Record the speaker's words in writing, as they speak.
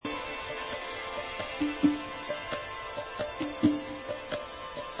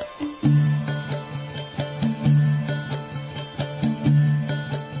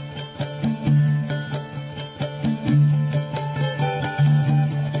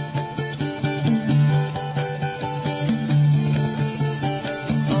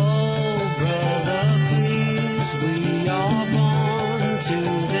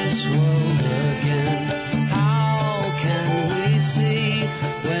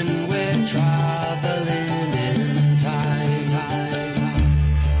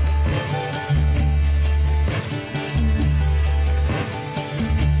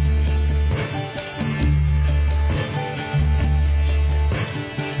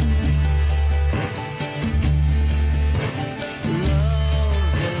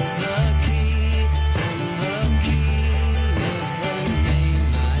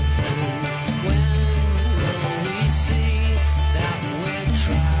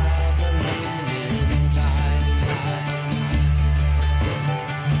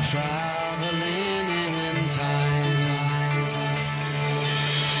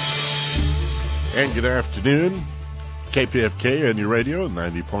And good afternoon. KPFK on your radio,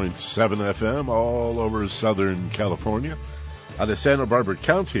 90.7 FM, all over Southern California. Out of Santa Barbara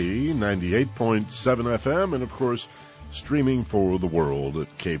County, 98.7 FM, and of course, streaming for the world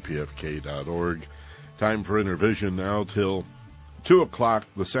at kpfk.org. Time for Intervision now till 2 o'clock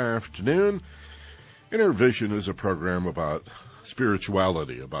this afternoon. Intervision is a program about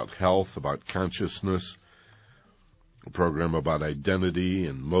spirituality, about health, about consciousness, a program about identity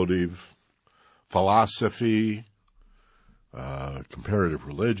and motive, philosophy, comparative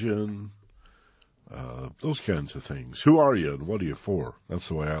religion, those kinds of things. Who are you and what are you for? That's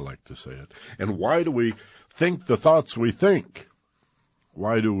the way I like to say it. And why do we think the thoughts we think?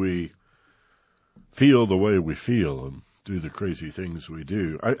 Why do we feel the way we feel and do the crazy things we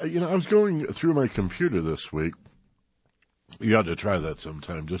do? I was going through my computer this week. You ought to try that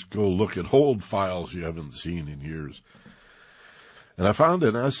sometime. Just go look at old files you haven't seen in years. And I found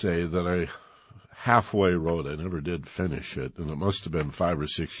an essay that I halfway wrote. I never did finish it, and it must have been 5 or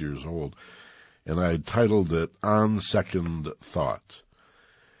 6 years old. And I titled it On Second Thought.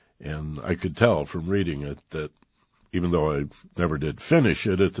 And I could tell from reading it that even though I never did finish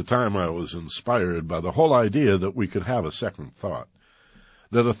it, at the time I was inspired by the whole idea that we could have a second thought,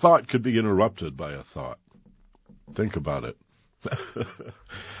 that a thought could be interrupted by a thought. Think about it.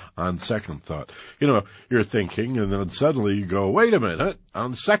 On second thought. You're thinking, and then suddenly you go, wait a minute,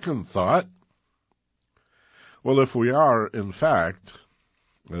 on second thought. Well, if we are, in fact,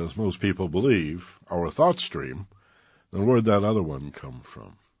 as most people believe, our thought stream, then where'd that other one come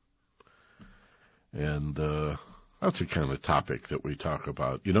from? And that's a kind of topic that we talk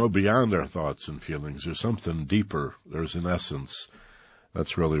about. Beyond our thoughts and feelings, there's something deeper. There's an essence.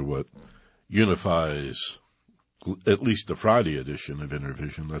 That's really what unifies, at least the Friday edition of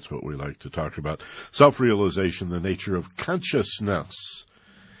Intervision. That's what we like to talk about. Self-realization, the nature of consciousness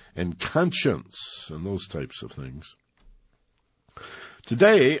and conscience and those types of things.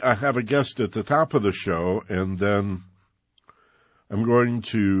 Today, I have a guest at the top of the show, and then I'm going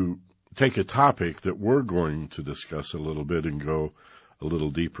to take a topic that we're going to discuss a little bit and go a little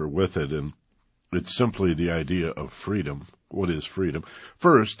deeper with it, and it's simply the idea of freedom. What is freedom?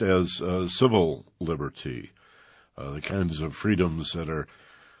 First, as civil liberty, the kinds of freedoms that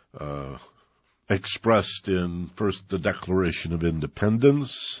are expressed in first the Declaration of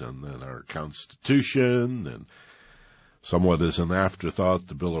Independence, and then our Constitution, and somewhat as an afterthought,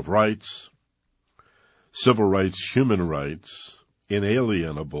 the Bill of Rights, civil rights, human rights,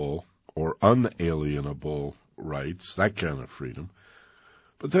 inalienable or unalienable rights, that kind of freedom.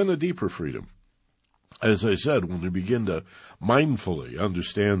 But then a deeper freedom. As I said, when you begin to mindfully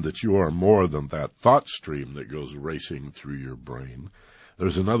understand that you are more than that thought stream that goes racing through your brain,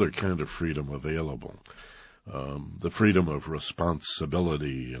 there's another kind of freedom available, the freedom of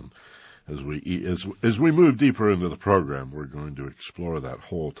responsibility. And as we move deeper into the program, we're going to explore that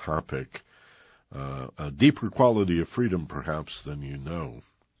whole topic, a deeper quality of freedom perhaps than you know.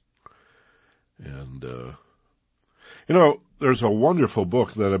 And, there's a wonderful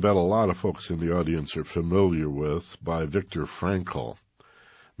book that I bet a lot of folks in the audience are familiar with by Viktor Frankl,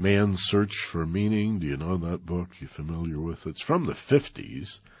 Man's Search for Meaning. Do you know that book? You familiar with it? It's from the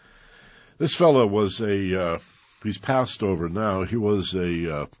 50s. This fellow was he's passed over now. He was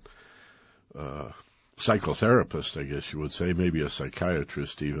a psychotherapist, I guess you would say, maybe a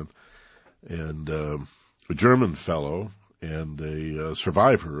psychiatrist even, and a German fellow and a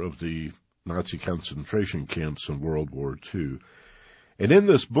survivor of the Nazi concentration camps in World War II. And in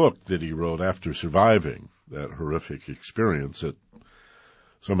this book that he wrote after surviving that horrific experience that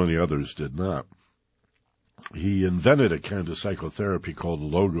so many others did not, he invented a kind of psychotherapy called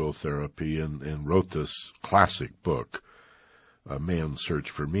logotherapy and wrote this classic book, Man's Search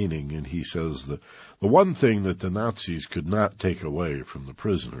for Meaning. And he says the one thing that the Nazis could not take away from the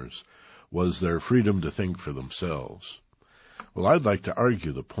prisoners was their freedom to think for themselves. Well, I'd like to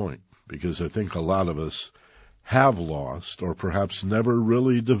argue the point, because I think a lot of us have lost or perhaps never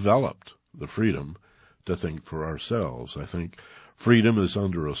really developed the freedom to think for ourselves. I think freedom is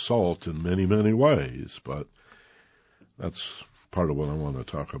under assault in many, many ways, but that's part of what I want to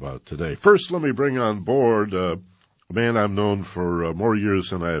talk about today. First, let me bring on board a man I've known for more years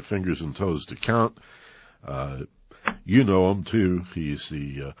than I have fingers and toes to count. You know him, too. He's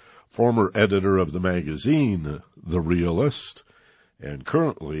the former editor of the magazine The Realist, and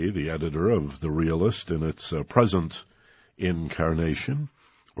currently the editor of The Realist in its present incarnation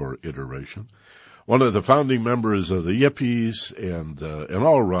or iteration. One of the founding members of the Yippies and an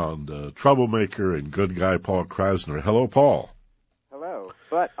all-around troublemaker and good guy, Paul Krassner. Hello, Paul. Hello.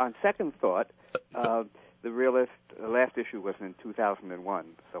 But on second thought, the last issue was in 2001.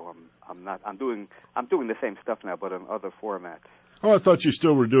 So I'm doing the same stuff now, but on other formats. Oh, I thought you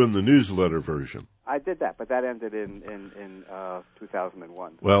still were doing the newsletter version. I did that, but that ended in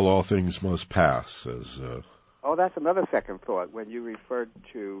 2001. Well, all things must pass, as. Oh, that's another second thought. When you referred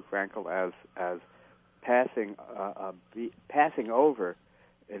to Frankel as passing over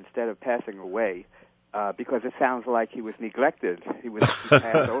instead of passing away, because it sounds like he was neglected. He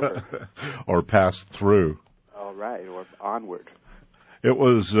passed over. Or passed through. All right, or onward. It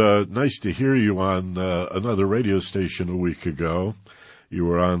was nice to hear you on another radio station a week ago. You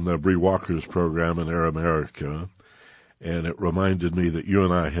were on Bree Walker's program in Air America, and it reminded me that you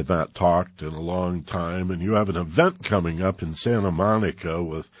and I had not talked in a long time, and you have an event coming up in Santa Monica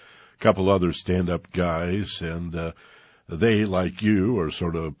with a couple other stand-up guys, and they, like you, are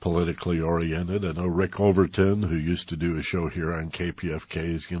sort of politically oriented. I know Rick Overton, who used to do a show here on KPFK,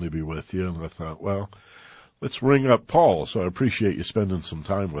 is going to be with you, and I thought, well, let's ring up Paul, so I appreciate you spending some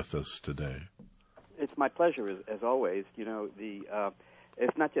time with us today. It's my pleasure, as always. You know,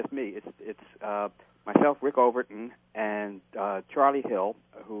 it's not just me. It's myself, Rick Overton, and Charlie Hill,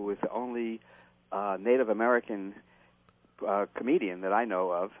 who is the only Native American comedian that I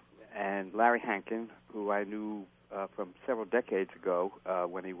know of, and Larry Hankin, who I knew from several decades ago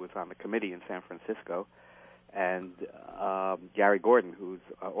when he was on the committee in San Francisco, and Gary Gordon, who's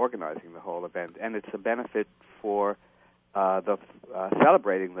organizing the whole event. And it's a benefit for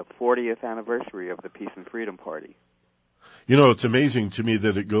celebrating the 40th anniversary of the Peace and Freedom Party. You know, it's amazing to me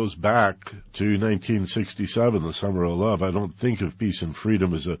that it goes back to 1967, the Summer of Love. I don't think of Peace and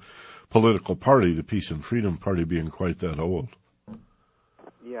Freedom as a political party, the Peace and Freedom Party being quite that old.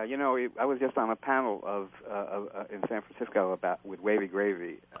 Yeah, you know, I was just on a panel in San Francisco with Wavy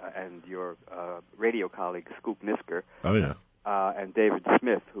Gravy and your radio colleague Scoop Nisker. Oh yeah. And David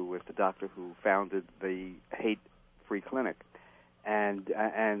Smith, who was the doctor who founded the Hate-Free Clinic, and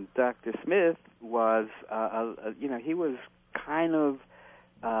Dr. Smith was, he was kind of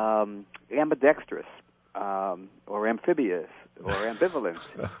ambidextrous, or amphibious, or ambivalent.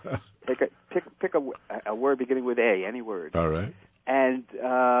 Pick a word beginning with A, any word. All right. And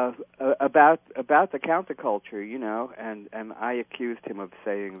about the counterculture, you know, and I accused him of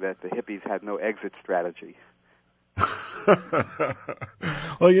saying that the hippies had no exit strategy.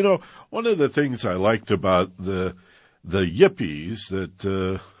 Well, you know, one of the things I liked about the yippies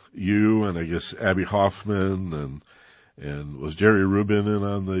that you and I guess Abby Hoffman and was Jerry Rubin in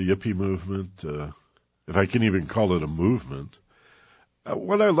on the yippie movement, if I can even call it a movement.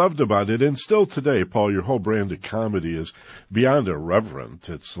 What I loved about it, and still today, Paul, your whole brand of comedy is beyond irreverent.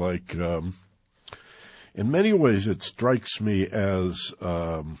 It's like, in many ways, it strikes me as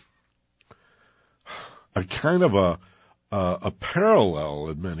a kind of a parallel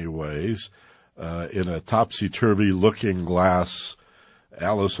in many ways, in a topsy-turvy looking glass,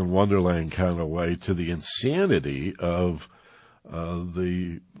 Alice in Wonderland kind of way, to the insanity of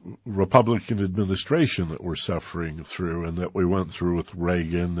the Republican administration that we're suffering through and that we went through with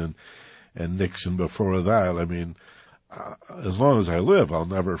Reagan and Nixon before that. I mean, as long as I live, I'll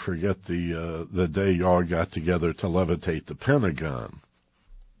never forget the day y'all got together to levitate the Pentagon.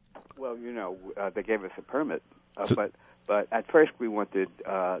 Well, you know, they gave us a permit, but at first we wanted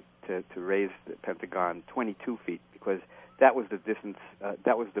to raise the Pentagon 22 feet because that was the distance,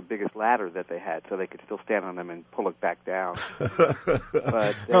 that was the biggest ladder that they had, so they could still stand on them and pull it back down. But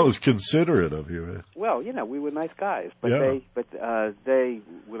that was considerate of you. Well, you know, we were nice guys, but yeah. They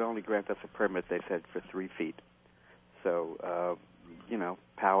would only grant us a permit, they said, for 3 feet. So, you know,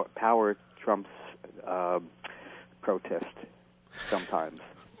 power trumps protest sometimes.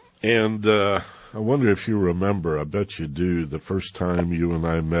 And I wonder if you remember, I bet you do, the first time you and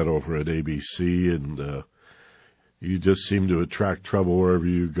I met over at ABC, and you just seem to attract trouble wherever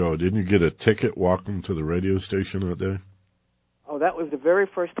you go. Didn't you get a ticket walking to the radio station that day? Oh, that was the very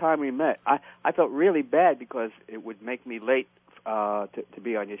first time we met. I felt really bad because it would make me late to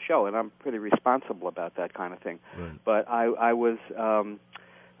be on your show, and I'm pretty responsible about that kind of thing. Right. But I was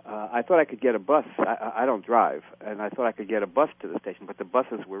I thought I could get a bus. I don't drive, and I thought I could get a bus to the station, but the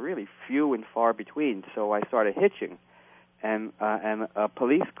buses were really few and far between, so I started hitching. And a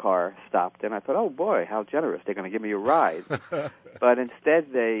police car stopped, and I thought, oh, boy, how generous. They're going to give me a ride. But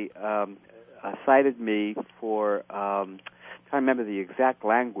instead they cited me for, I can't remember the exact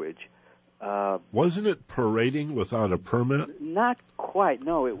language. Wasn't it parading without a permit? Not quite,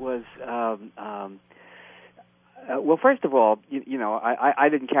 no. It was, well, first of all, you know, I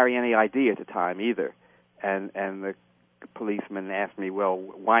didn't carry any ID at the time either. And the policeman asked me, well,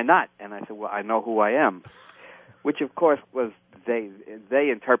 why not? And I said, well, I know who I am. Which, of course, was they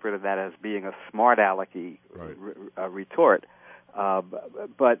interpreted that as being a smart alecky retort,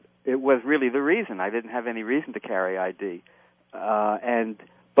 but it was really the reason. I didn't have any reason to carry ID,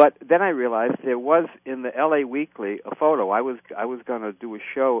 but then I realized there was in the L.A. Weekly a photo. I was going to do a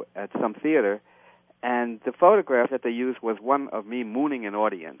show at some theater, and the photograph that they used was one of me mooning an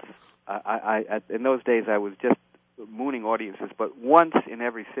audience. In those days, I was just mooning audiences, but once in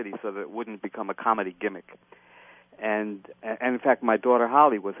every city, so that it wouldn't become a comedy gimmick. And in fact, my daughter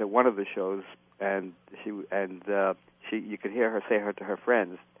Holly was at one of the shows, and she you could hear her say to her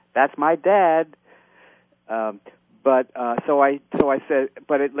friends, "That's my dad." So I said,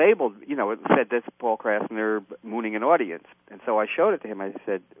 but it labeled, it said this Paul Krassner mooning an audience, and so I showed it to him. I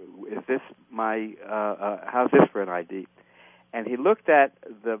said, "Is this my? How's this for an ID?" And he looked at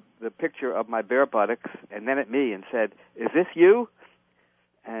the picture of my bare buttocks and then at me and said, "Is this you?"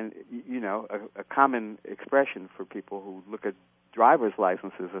 And a common expression for people who look at driver's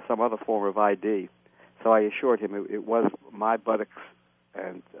licenses or some other form of ID. So I assured him it was my buttocks.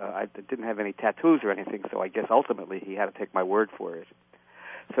 And I didn't have any tattoos or anything, so I guess ultimately he had to take my word for it.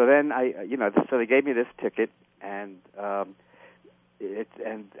 So then so they gave me this ticket, and then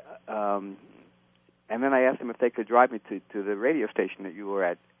I asked them if they could drive me to the radio station that you were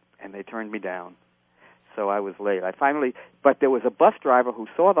at, and they turned me down. So I was late. But there was a bus driver who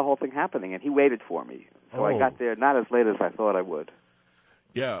saw the whole thing happening, and he waited for me. So I got there not as late as I thought I would.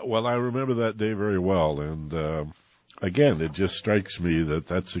 Yeah, well, I remember that day very well, and again, it just strikes me that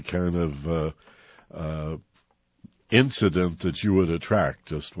that's the kind of incident that you would attract,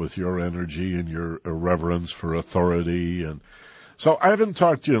 just with your energy and your reverence for authority. And so I haven't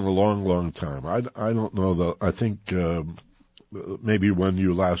talked to you in a long, long time. I don't know I think maybe when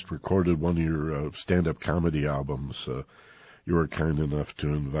you last recorded one of your stand-up comedy albums, you were kind enough to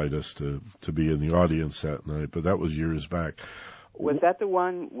invite us to be in the audience that night, but that was years back. Was that the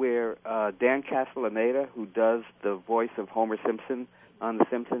one where Dan Castellaneta, who does the voice of Homer Simpson on The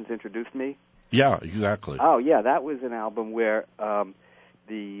Simpsons, introduced me? Yeah, exactly. Oh, yeah, that was an album where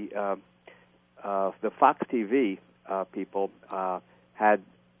the Fox TV people had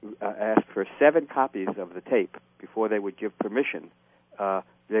asked for 7 copies of the tape before they would give permission.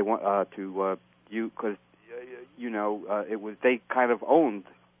 They want to because it was they kind of owned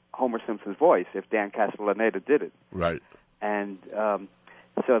Homer Simpson's voice if Dan Castellaneta did it. Right. And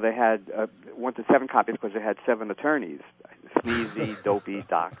so they had wanted 7 copies because they had 7 attorneys: Sneezy, Dopey,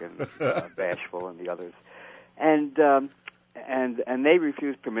 Doc, and Bashful, and the others. And they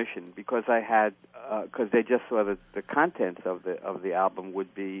refused permission because I had because they just saw that the contents of the album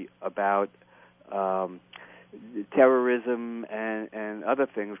would be about terrorism and other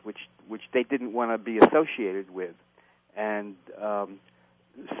things which they didn't want to be associated with, and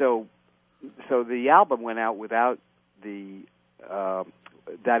so the album went out without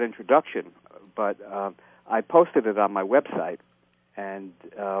that introduction, but I posted it on my website, and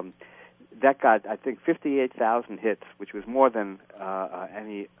that got, I think, 58,000 hits, which was more than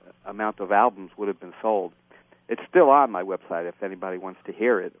any amount of albums would have been sold. It's still on my website if anybody wants to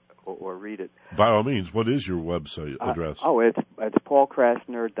hear it or read it. By all means, what is your website address? It's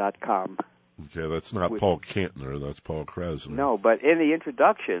paulkrassner.com. Okay, that's not Paul Kantner, that's Paul Krassner. No, but in the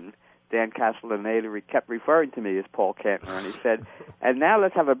introduction, Dan Castellaneta kept referring to me as Paul Kantner, and he said, "And now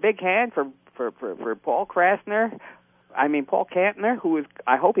let's have a big hand for Paul Krassner. I mean Paul Kantner, who is.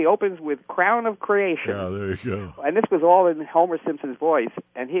 I hope he opens with Crown of Creation." Yeah, there you go. And this was all in Homer Simpson's voice,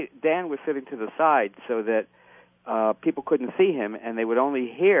 and Dan was sitting to the side so that people couldn't see him, and they would only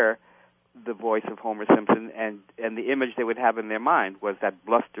hear the voice of Homer Simpson, and the image they would have in their mind was that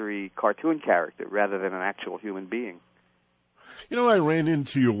blustery cartoon character rather than an actual human being. I ran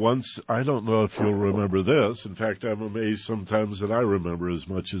into you once. I don't know if you'll remember this. In fact, I'm amazed sometimes that I remember as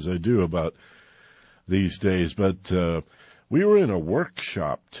much as I do about these days. But we were in a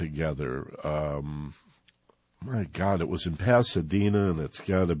workshop together. My God, it was in Pasadena, and it's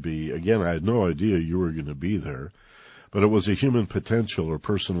got to be, again, I had no idea you were going to be there. But it was a human potential or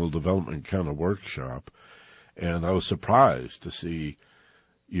personal development kind of workshop. And I was surprised to see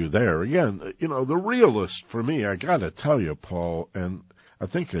you there. Again, the realist for me, I got to tell you, Paul, and I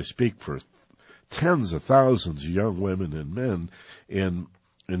think I speak for tens of thousands of young women and men in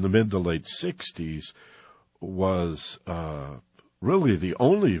the mid to late 60s, was really the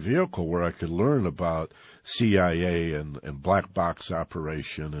only vehicle where I could learn about CIA and black box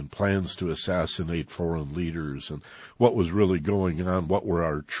operation and plans to assassinate foreign leaders and what was really going on, what were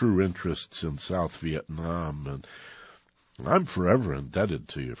our true interests in South Vietnam. And I'm forever indebted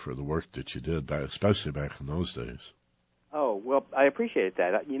to you for the work that you did, especially back in those days. Oh, well, I appreciate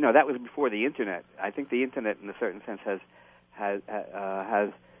that. That was before the Internet. I think the Internet, in a certain sense, has has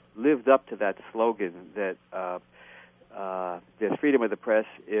lived up to that slogan that there's freedom of the press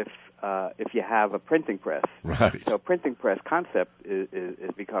if you have a printing press. Right. So printing press concept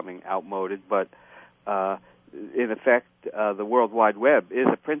is becoming outmoded, but in effect, the World Wide Web is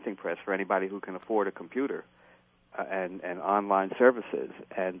a printing press for anybody who can afford a computer and online services.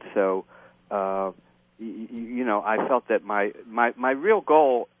 And so, I felt that my real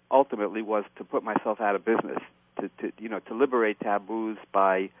goal ultimately was to put myself out of business, to liberate taboos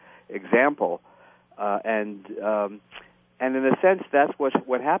by example, and in a sense that's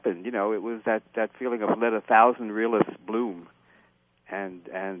what happened. It was that feeling of let 1,000 realists bloom, and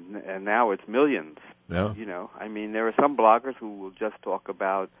now it's millions. Yeah. There are some bloggers who will just talk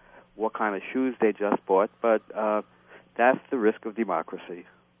about what kind of shoes they just bought, but that's the risk of democracy.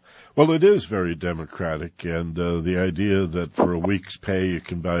 Well, it is very democratic, and the idea that for a week's pay you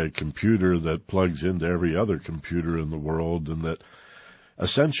can buy a computer that plugs into every other computer in the world, and that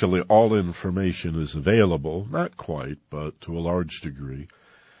essentially all information is available, not quite, but to a large degree.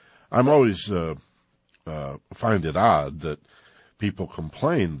 I'm always find it odd that people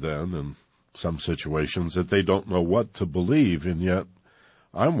complain then in some situations that they don't know what to believe, and yet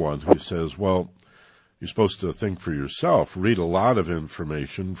I'm one who says, well, you're supposed to think for yourself, read a lot of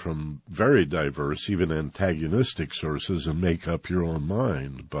information from very diverse, even antagonistic sources, and make up your own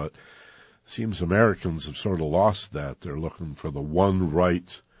mind. But it seems Americans have sort of lost that. They're looking for the one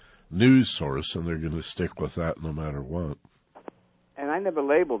right news source, and they're going to stick with that no matter what. And I never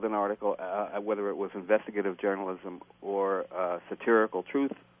labeled an article, whether it was investigative journalism or satirical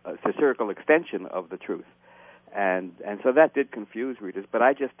extension of the truth. And so that did confuse readers, but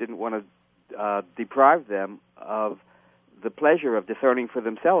I just didn't want to deprive them of the pleasure of discerning for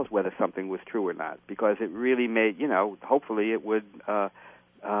themselves whether something was true or not, because it really made, hopefully it would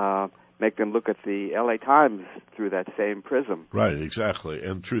make them look at the L.A. Times through that same prism. Right, exactly.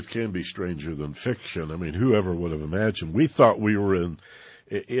 And truth can be stranger than fiction. I mean, whoever would have imagined? We thought we were in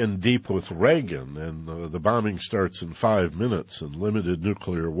deep with Reagan, and the bombing starts in 5 minutes and limited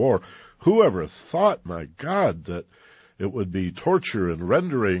nuclear war. Whoever thought, my God, that it would be torture and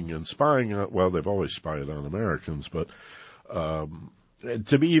rendering and spying on, well, they've always spied on Americans, but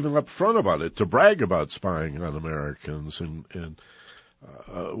to be even upfront about it, to brag about spying on Americans. And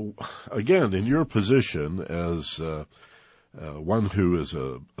again, in your position as one who is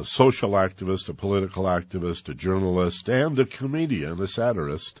a social activist, a political activist, a journalist, and a comedian, a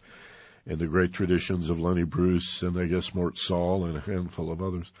satirist, in the great traditions of Lenny Bruce and I guess Mort Saul and a handful of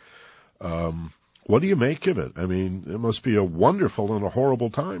others, what do you make of it? I mean, it must be a wonderful and a horrible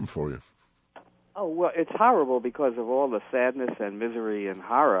time for you. Oh, well, it's horrible because of all the sadness and misery and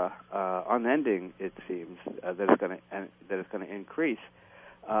horror, unending, it seems, that it's going to increase.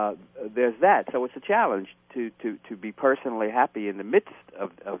 There's that. So it's a challenge to be personally happy in the midst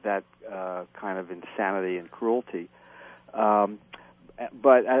of that kind of insanity and cruelty.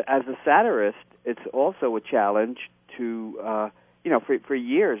 But as a satirist, it's also a challenge to, for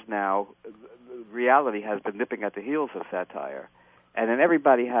years now, reality has been nipping at the heels of satire. And then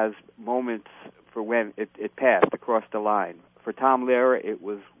everybody has moments for when it passed across the line. For Tom Lehrer, it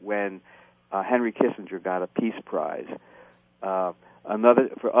was when Henry Kissinger got a Peace Prize. For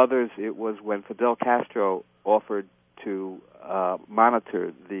others, it was when Fidel Castro offered to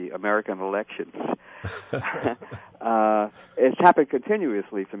monitor the American elections. It's happened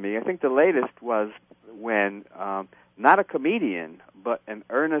continuously for me. I think the latest was when not a comedian, but an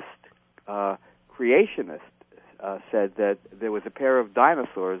earnest creationist said that there was a pair of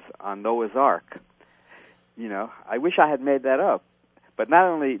dinosaurs on Noah's Ark. I wish I had made that up. But not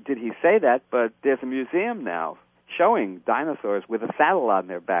only did he say that, but there's a museum now showing dinosaurs with a saddle on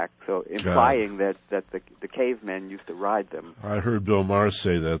their back, so implying that the cavemen used to ride them. I heard Bill Maher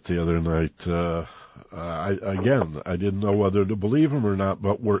say that the other night. I didn't know whether to believe him or not,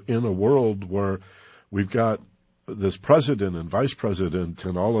 but we're in a world where we've got this president and vice president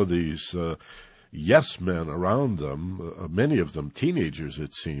and all of these yes men around them, many of them teenagers,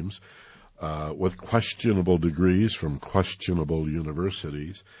 it seems, with questionable degrees from questionable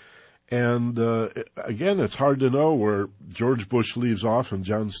universities. And again, it's hard to know where George Bush leaves off and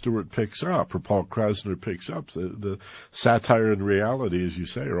Jon Stewart picks up, or Paul Krassner picks up. The satire and reality, as you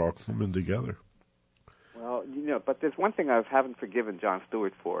say, are all coming together. Well, but there's one thing I haven't forgiven Jon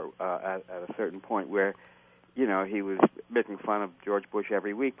Stewart for at a certain point where, he was making fun of George Bush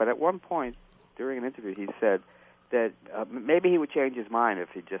every week. But at one point during an interview, he said that maybe he would change his mind if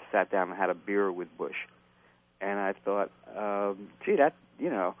he just sat down and had a beer with Bush. And I thought, that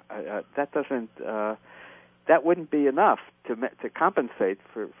doesn't, that wouldn't be enough to compensate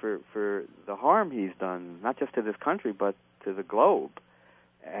for the harm he's done, not just to this country, but to the globe.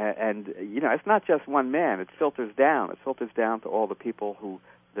 And it's not just one man. It filters down. It filters down to all the people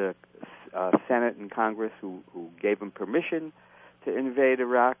the Senate and Congress who gave him permission to invade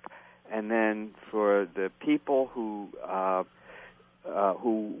Iraq, and then for the people who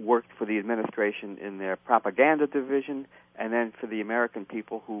worked for the administration in their propaganda division, and then for the American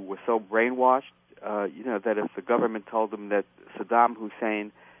people who were so brainwashed, that if the government told them that Saddam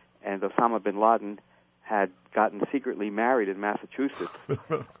Hussein and Osama bin Laden had gotten secretly married in Massachusetts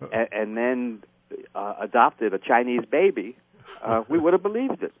and then adopted a Chinese baby, we would have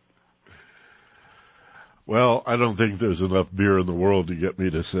believed it. Well, I don't think there's enough beer in the world to get me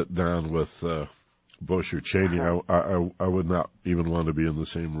to sit down with Bush or Cheney. I would not even want to be in the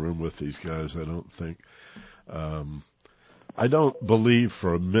same room with these guys, I don't think. I don't believe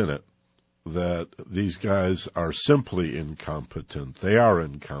for a minute that these guys are simply incompetent. They are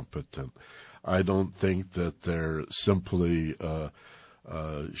incompetent. I don't think that they're simply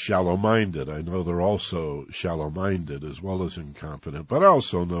shallow-minded. I know they're also shallow-minded as well as incompetent, but I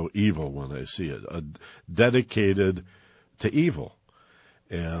also know evil when I see it, dedicated to evil.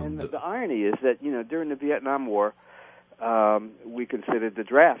 And the irony is that, during the Vietnam War, we considered the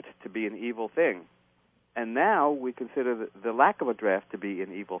draft to be an evil thing. And now we consider the lack of a draft to be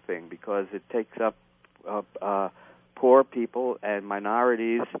an evil thing because it takes up poor people and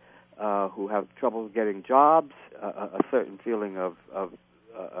minorities who have trouble getting jobs, a certain feeling of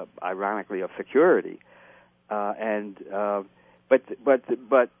ironically, of security. But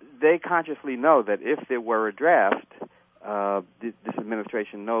they consciously know that if there were a draft, this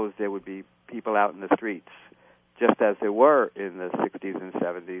administration knows there would be people out in the streets, just as there were in the 60s and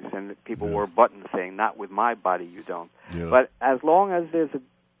 70s, and people wore buttons saying, "Not with my body, you don't." Yeah. But as long as there's a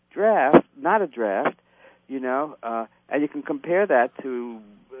draft, not a draft, and you can compare that to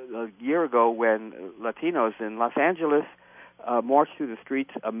a year ago when Latinos in Los Angeles marched through the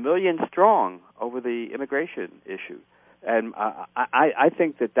streets 1 million strong over the immigration issue. And I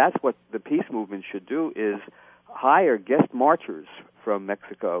think that's what the peace movement should do, is hire guest marchers from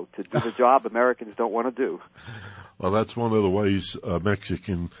Mexico to do the job Americans don't want to do. Well, that's one of the ways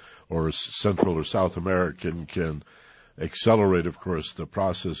Mexican or Central or South American can accelerate, of course, the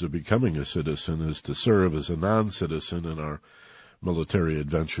process of becoming a citizen, is to serve as a non-citizen in our military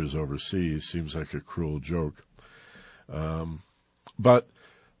adventures overseas. Seems like a cruel joke. But,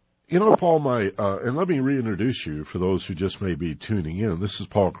 Paul, and let me reintroduce you for those who just may be tuning in. This is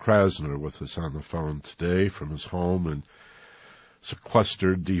Paul Krassner with us on the phone today from his home and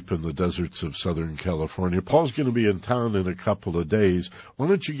sequestered deep in the deserts of Southern California. Paul's going to be in town in a couple of days. Why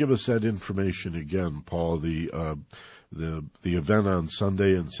don't you give us that information again, Paul, the event on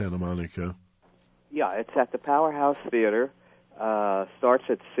Sunday in Santa Monica? Yeah, it's at the Powerhouse Theater. Starts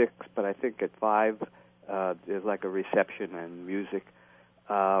at 6, but I think at 5 there's like a reception and music.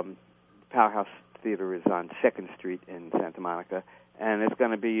 Powerhouse Theater is on 2nd Street in Santa Monica, and it's going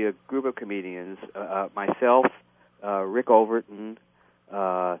to be a group of comedians, myself, Rick Overton,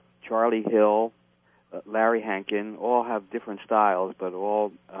 Charlie Hill, Larry Hankin, all have different styles, but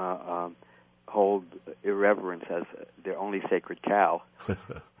all hold irreverence as their only sacred cow.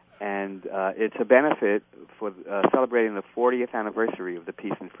 And it's a benefit for celebrating the 40th anniversary of the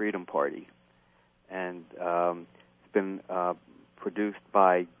Peace and Freedom Party. And it's been produced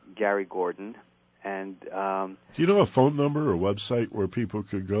by Gary Gordon. And do you know a phone number or website where people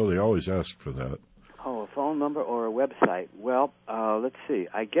could go? They always ask for that. Oh, a phone number or a website? Well, let's see.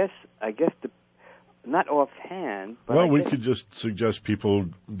 I guess not offhand. But we could just suggest people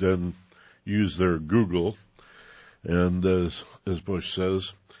then use their Google, and as Bush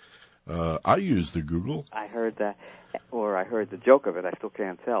says, I use the Google. I heard that, or I heard the joke of it. I still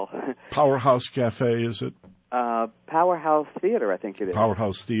can't tell. Powerhouse Cafe, is it? Powerhouse Theater, I think it is.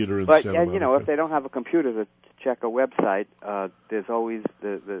 Powerhouse Theater in Santa Monica. But if they don't have a computer to check a website, there's always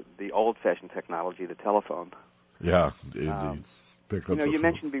the old-fashioned technology, the telephone. Yeah, pick up the you phone.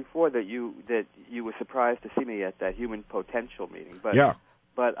 Mentioned before that you were surprised to see me at that Human Potential meeting. But yeah.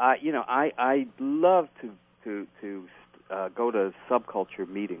 But I love to go to subculture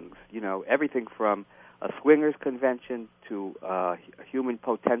meetings. Everything from a swingers convention to a human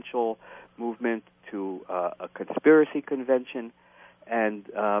potential movement to a conspiracy convention, and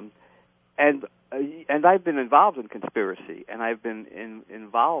I've been involved in conspiracy, and I've been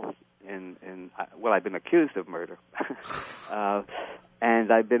involved in I've been accused of murder,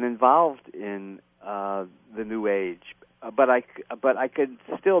 and I've been involved in the New Age. But I could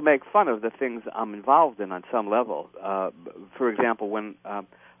still make fun of the things I'm involved in on some level. For example, when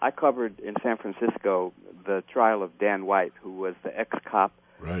I covered in San Francisco the trial of Dan White, who was the ex-cop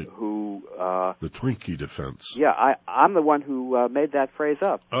Right. who the Twinkie defense. Yeah, I'm the one who made that phrase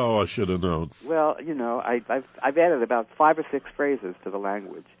up. Oh, I should have known. Well, I've added about 5 or 6 phrases to the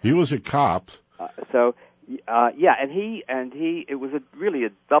language. He was a cop. It was really a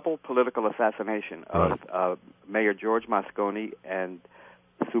double political assassination of Mayor George Moscone and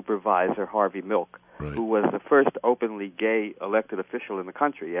Supervisor Harvey Milk, who was the first openly gay elected official in the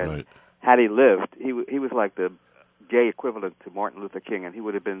country. And had he lived, he was like the gay equivalent to Martin Luther King, and he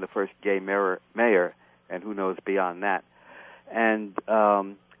would have been the first gay mayor, and who knows beyond that. And the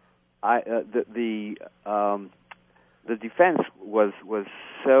defense was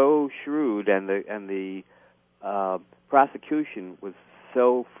so shrewd, and the prosecution was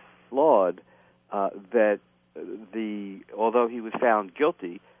so flawed that although he was found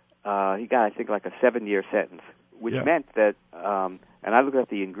guilty, he got, I think, like a 7-year sentence, which meant that, and I looked at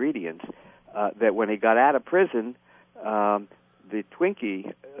the ingredients, that when he got out of prison, the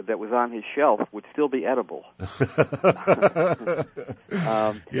Twinkie that was on his shelf would still be edible.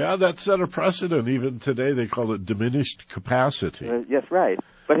 That set a precedent. Even today, they call it diminished capacity. Yes, right.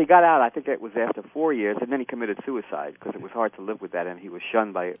 But he got out, I think it was after 4 years, and then he committed suicide because it was hard to live with that, and he was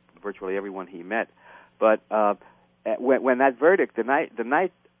shunned by virtually everyone he met. But when that verdict, the night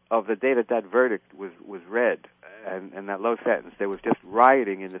of the day that verdict was read, and that low sentence, there was just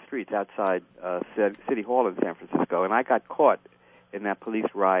rioting in the streets outside City Hall in San Francisco, and I got caught in that police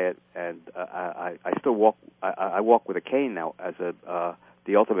riot, and I still walk. I walk with a cane now as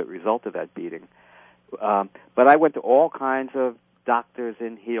the ultimate result of that beating. But I went to all kinds of doctors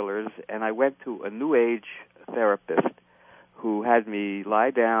and healers, and I went to a New Age therapist who had me lie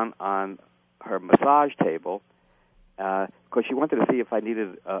down on her massage table because she wanted to see if I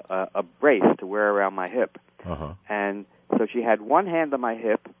needed a brace to wear around my hip. And so she had one hand on my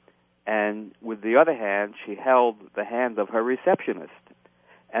hip, and with the other hand, she held the hand of her receptionist.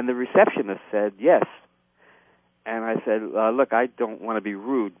 And the receptionist said, yes. And I said, look, I don't want to be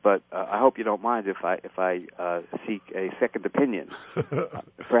rude, but I hope you don't mind if I seek a second opinion,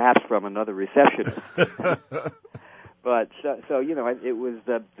 perhaps from another receptionist. But so it was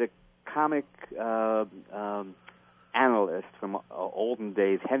the comic analyst from olden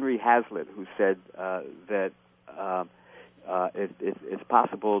days, Henry Hazlitt, who said that it's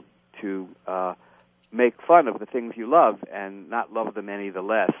possible to make fun of the things you love and not love them any the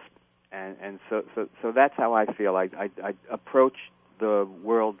less. And so that's how I feel. I approach the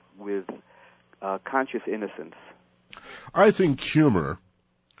world with conscious innocence. I think humor,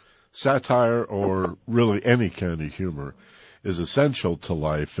 satire, or really any kind of humor, is essential to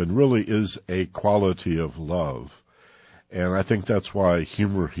life and really is a quality of love. And I think that's why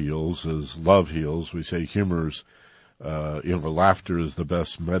humor heals as love heals. We say humor's, laughter is the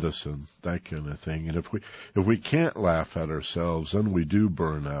best medicine, that kind of thing. And if we can't laugh at ourselves, then we do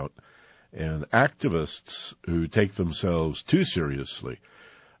burn out. And activists who take themselves too seriously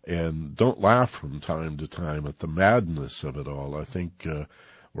and don't laugh from time to time at the madness of it all, I think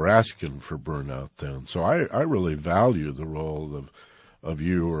we're asking for burnout then. So I really value the role of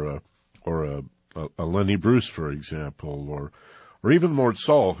you or a Lenny Bruce, for example, or even Mort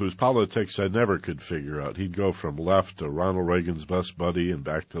Saul, whose politics I never could figure out. He'd go from left to Ronald Reagan's best buddy and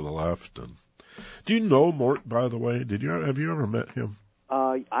back to the left. And do you know Mort, by the way? Have you ever met him?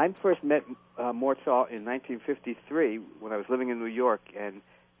 I first met Mort Saul in 1953 when I was living in New York, and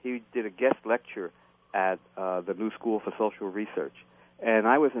he did a guest lecture at the New School for Social Research. And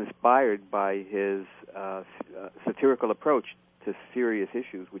I was inspired by his satirical approach to serious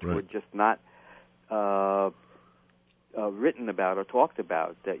issues, which were just not written about or talked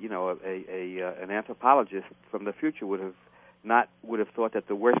about. That an anthropologist from the future would have thought that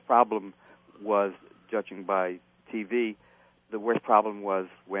the worst problem was, judging by TV, the worst problem was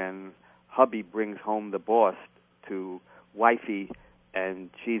when hubby brings home the boss to wifey, and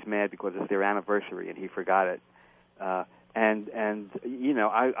she's mad because it's their anniversary and he forgot it. I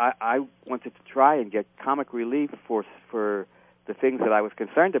wanted to try and get comic relief for the things that I was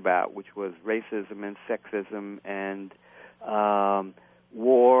concerned about, which was racism and sexism and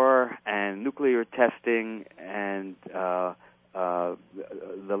war and nuclear testing and the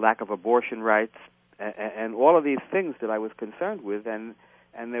lack of abortion rights and all of these things that I was concerned with, and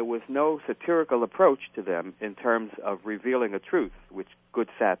there was no satirical approach to them in terms of revealing a truth, which good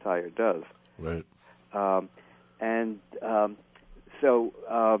satire does. Right.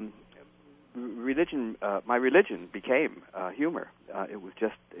 Religion, my religion became humor. It was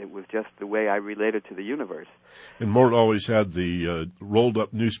just the way I related to the universe. And Mort always had the rolled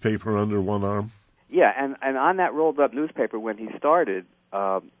up newspaper under one arm. Yeah, and on that rolled up newspaper, when he started,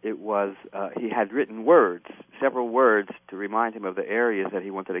 it was he had written words, several words, to remind him of the areas that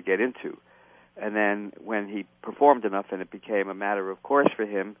he wanted to get into. And then when he performed enough and it became a matter of course for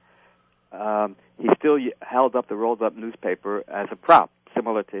him, he still held up the rolled-up newspaper as a prop,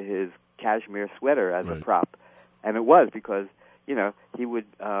 similar to his cashmere sweater as a prop. And it was because, you know, he would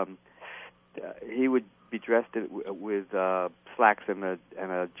be dressed with slacks and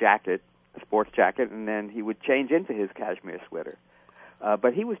a jacket, a sports jacket, and then he would change into his cashmere sweater.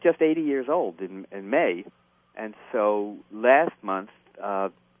 But he was just 80 years old in May, and so last month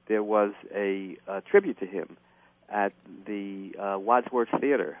there was a tribute to him at the Wadsworth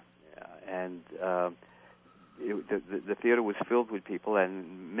Theater, and the theater was filled with people,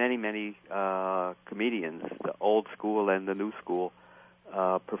 and many comedians, the old school and the new school,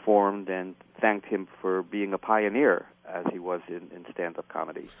 performed and thanked him for being a pioneer as he was in stand-up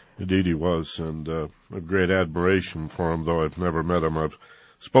comedy. Indeed he was, and I have great admiration for him, though I've never met him. I've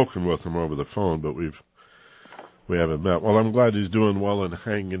spoken with him over the phone, but we haven't met. Well, I'm glad he's doing well and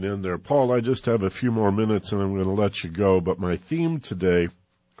hanging in there. Paul, I just have a few more minutes and I'm going to let you go, but my theme today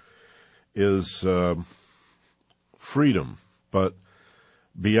is freedom, but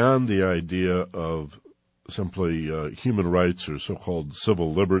beyond the idea of simply human rights or so-called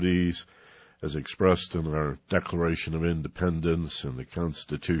civil liberties as expressed in our Declaration of Independence and the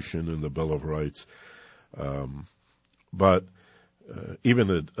Constitution and the Bill of Rights, but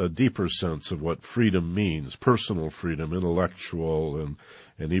even a deeper sense of what freedom means, personal freedom, intellectual,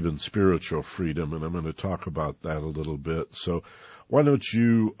 and even spiritual freedom, and I'm going to talk about that a little bit. So why don't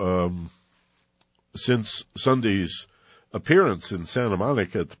you, since Sunday's appearance in Santa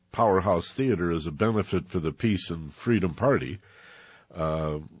Monica at the Powerhouse Theater is a benefit for the Peace and Freedom Party,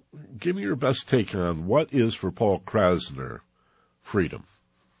 give me your best take on what is for Paul Krassner freedom.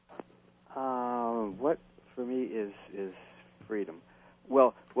 What for me is freedom.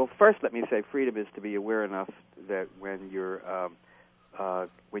 Well, first let me say freedom is to be aware enough that when you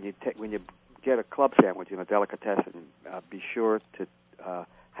get a club sandwich in a delicatessen, be sure to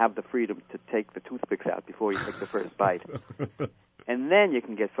have the freedom to take the toothpicks out before you take the first bite. And then you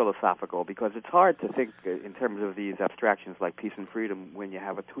can get philosophical, because it's hard to think in terms of these abstractions like peace and freedom when you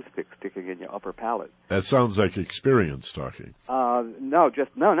have a toothpick sticking in your upper palate. That sounds like experience talking. No.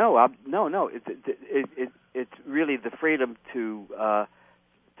 It's really the freedom to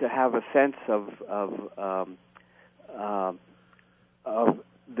have a sense of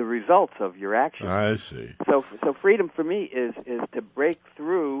the results of your actions. I see. So freedom for me is to break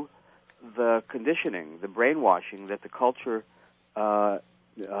through the conditioning, the brainwashing that the culture that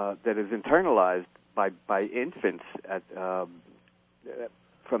is internalized by infants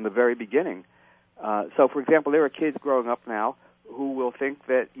from the very beginning. So, for example, there are kids growing up now who will think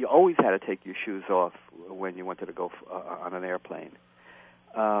that you always had to take your shoes off when you wanted to go on an airplane.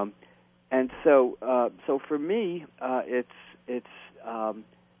 And so for me, it's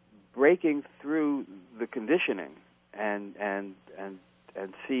breaking through the conditioning and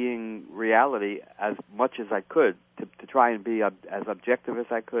seeing reality as much as I could, to try and be as objective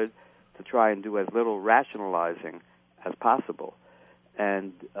as I could, to try and do as little rationalizing as possible.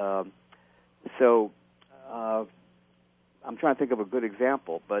 And so I'm trying to think of a good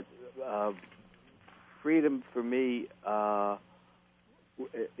example, but freedom for me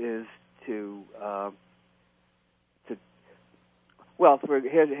is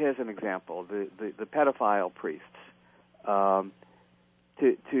here's an example. The pedophile priests,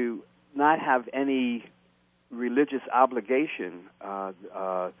 to not have any religious obligation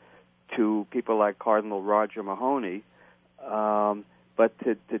to people like Cardinal Roger Mahony, but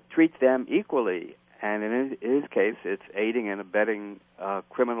to treat them equally. And in his case, it's aiding and abetting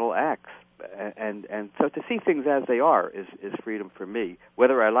criminal acts. And so to see things as they are is freedom for me,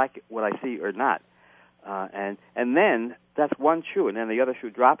 whether I like what I see or not. And then that's one shoe, and then the other shoe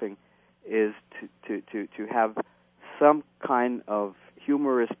dropping is to have some kind of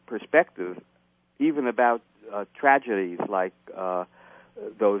humorous perspective, even about tragedies like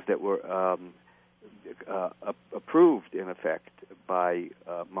those that were approved in effect by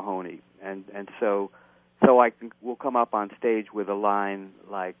Mahony, and so we'll come up on stage with a line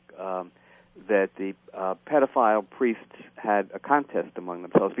like that the pedophile priests had a contest among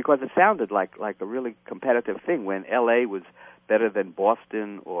themselves, because it sounded like a really competitive thing when L.A. was better than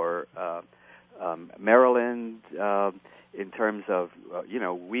Boston or Maryland in terms of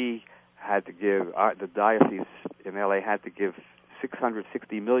we had to give the diocese in L.A. had to give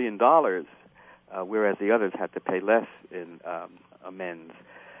 $660 million, whereas the others had to pay less in amends,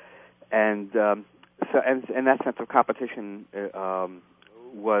 and that sense of competition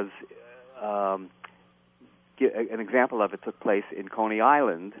was an example of it took place in Coney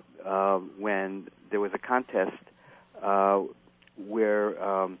Island when there was a contest where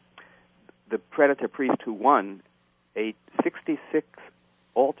the predator priest who won ate 66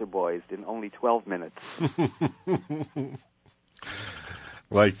 altar boys in only 12 minutes.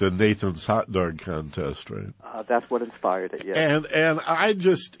 Like the Nathan's hot dog contest, right? That's what inspired it, yes. And I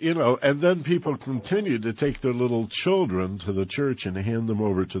just, and then people continued to take their little children to the church and hand them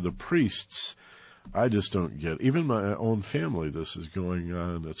over to the priests. I just don't get it. Even my own family, this is going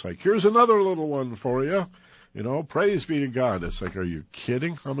on. It's like, here's another little one for you. Praise be to God. It's like, are you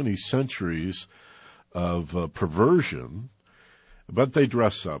kidding? How many centuries of perversion? But they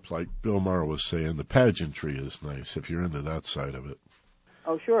dress up, like Bill Maher was saying. The pageantry is nice if you're into that side of it.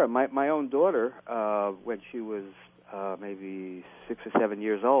 Oh, sure. My own daughter, when she was maybe 6 or 7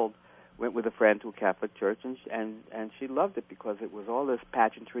 years old, went with a friend to a Catholic church, and she loved it because it was all this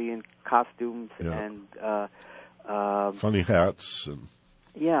pageantry and costumes and funny hats and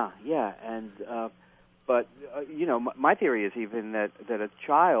but my theory is even that a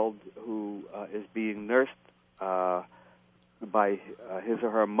child who is being nursed by his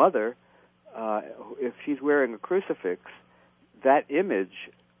or her mother, if she's wearing a crucifix, that image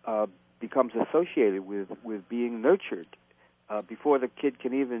becomes associated with being nurtured before the kid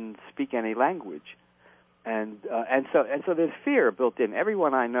can even speak any language, and so there's fear built in.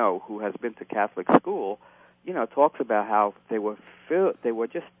 Everyone I know who has been to Catholic school, talks about how they were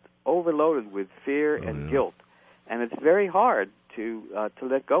just overloaded with fear and guilt, and it's very hard to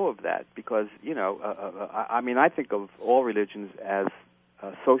let go of that because I think of all religions as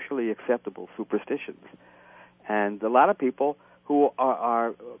socially acceptable superstitions, and a lot of people who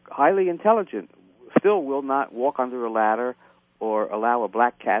are highly intelligent still will not walk under a ladder or allow a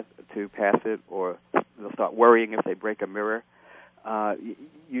black cat to pass it, or they'll start worrying if they break a mirror.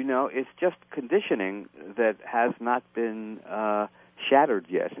 It's just conditioning that has not been shattered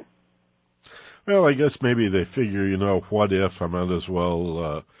yet. Well, I guess maybe they figure, what if I might as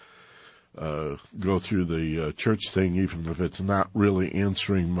well go through the church thing, even if it's not really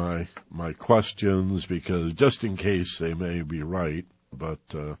answering my questions, because just in case they may be right. But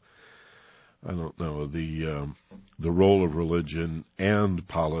I don't know, the role of religion and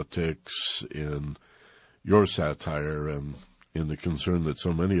politics in your satire and in the concern that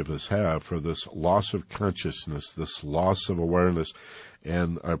so many of us have for this loss of consciousness, this loss of awareness.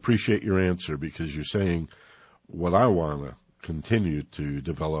 And I appreciate your answer, because you're saying what I want to continue to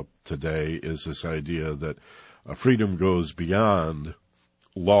develop today is this idea that freedom goes beyond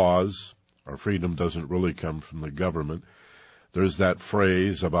laws. Our freedom doesn't really come from the government. There's that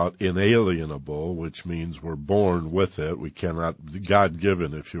phrase about inalienable, which means we're born with it. We cannot,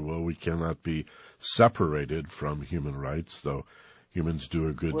 God-given, if you will, we cannot be separated from human rights, though humans do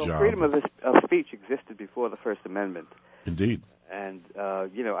a good job. Freedom of speech existed before the First Amendment. Indeed. And,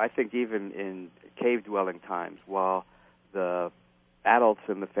 I think even in cave-dwelling times, while the adults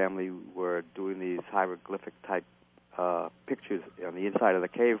in the family were doing these hieroglyphic-type pictures on the inside of the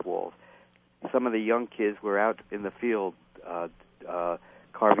cave walls, some of the young kids were out in the field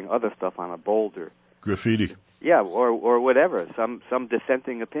carving other stuff on a boulder. Graffiti. Yeah, or whatever, some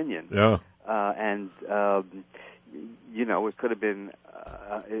dissenting opinion. Yeah. It could have been,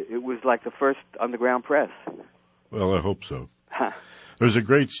 it was like the first underground press. Well, I hope so. There's a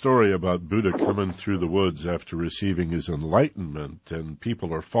great story about Buddha coming through the woods after receiving his enlightenment, and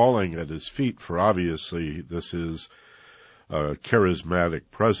people are falling at his feet, for obviously this is a charismatic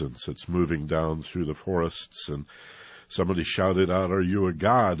presence that's moving down through the forests, and somebody shouted out, "Are you a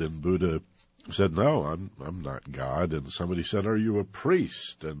god?" And Buddha said, "No, I'm not God." And somebody said, "Are you a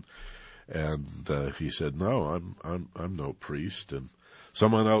priest?" And he said, "No, I'm no priest." And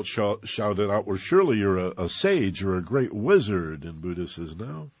someone else shouted out, "Well, surely you're a sage or a great wizard." And Buddha says,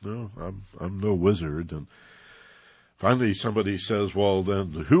 "No, I'm no wizard." And finally somebody says, "Well, then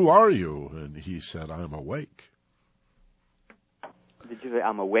who are you?" And he said, "I'm awake." Did you say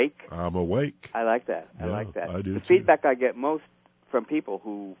I'm awake? I'm awake. I like that. Yeah, I like that. I do the too. Feedback I get most from people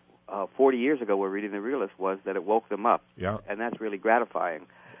who 40 years ago were reading The Realist was that it woke them up. Yeah. And that's really gratifying.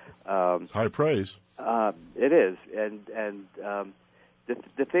 It's high praise. It is. And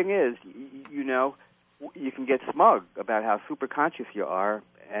the thing is, you can get smug about how super conscious you are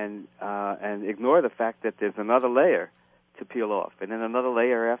and ignore the fact that there's another layer to peel off, and then another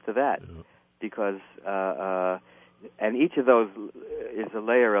layer after that, because and each of those is a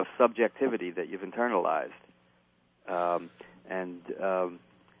layer of subjectivity that you've internalized.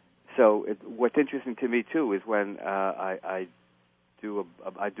 So what's interesting to me too is when I do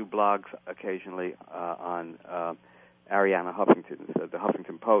blogs occasionally on Arianna Huffington's, the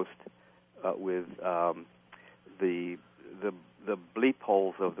Huffington Post, with the bleep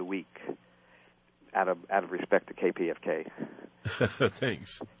holes of the week out of respect to KPFK.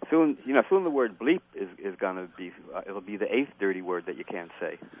 Thanks. Soon the word bleep is going to be it'll be the 8th dirty word that you can't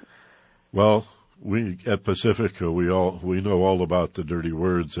say. Well, we at Pacifica we know all about the dirty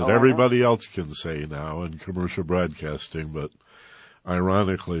words that Oh, everybody else can say now in commercial broadcasting, but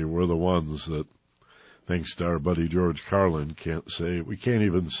ironically we're the ones that, thanks to our buddy George Carlin, can't say. We can't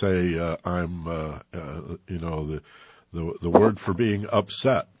even say I'm the word for being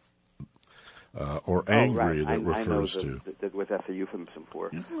upset or angry that refers to. What that's a euphemism for.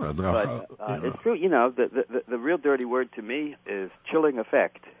 Yeah, it's true. The real dirty word to me is chilling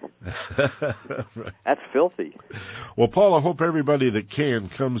effect. Right. That's filthy. Well, Paul, I hope everybody that can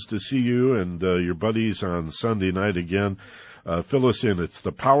comes to see you and your buddies on Sunday night again. Fill us in. It's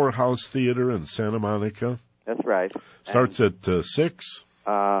the Powerhouse Theater in Santa Monica. That's right. Starts at 6.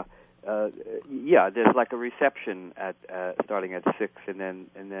 There's like a reception at starting at 6, and then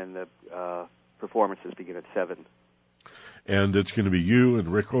the performances begin at 7. And it's going to be you and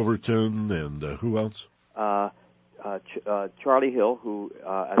Rick Overton and who else? Charlie Hill, who,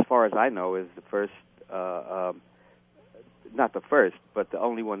 as far as I know, is the first, not the first, but the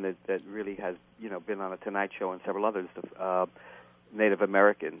only one that really has, been on a Tonight Show and several others, the Native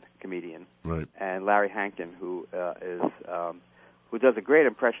American comedian. Right. And Larry Hankin, who does a great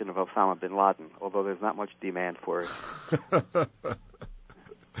impression of Osama bin Laden, although there's not much demand for it.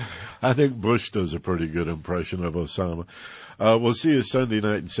 I think Bush does a pretty good impression of Osama. We'll see you Sunday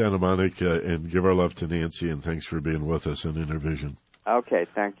night in Santa Monica, and give our love to Nancy, and thanks for being with us in Intervision. Okay,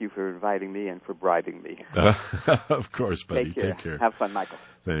 thank you for inviting me and for bribing me. Of course, buddy. Take care. Have fun, Michael.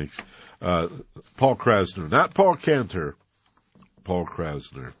 Thanks. Paul Krassner, not Paul Cantor, Paul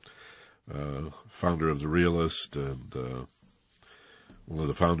Krassner, founder of The Realist and one of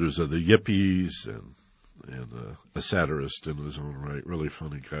the founders of the Yippies and a satirist in his own right. Really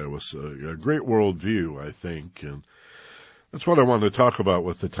funny guy with a great worldview, I think, and that's what I want to talk about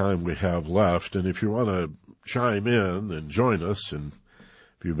with the time we have left. And if you want to chime in and join us, and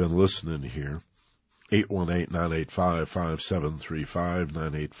if you've been listening here, 818-985-5735,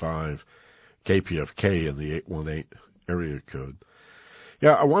 985 KPFK in the 818 area code.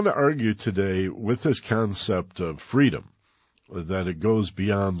 Yeah, I want to argue today with this concept of freedom, that it goes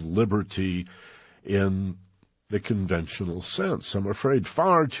beyond liberty in the conventional sense. I'm afraid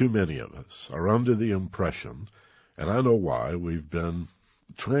far too many of us are under the impression, and I know why, we've been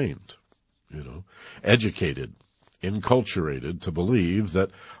trained, educated, enculturated to believe that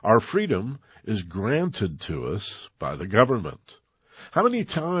our freedom is granted to us by the government. How many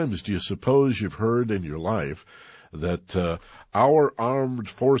times do you suppose you've heard in your life that our armed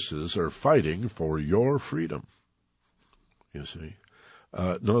forces are fighting for your freedom? You see?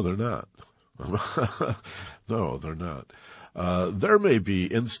 No, they're not. No, they're not. There may be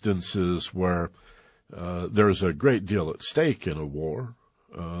instances where there's a great deal at stake in a war,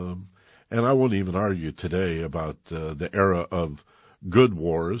 and I won't even argue today about the era of good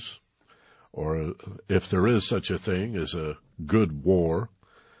wars, or if there is such a thing as a good war.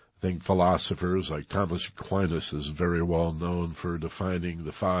 I think philosophers like Thomas Aquinas is very well known for defining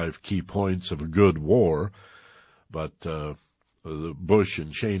the 5 key points of a good war, but Bush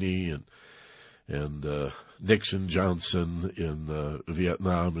and Cheney and Nixon, Johnson in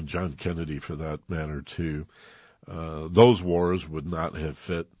Vietnam, and John Kennedy for that matter too, those wars would not have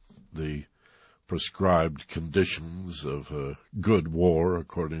fit the prescribed conditions of a good war,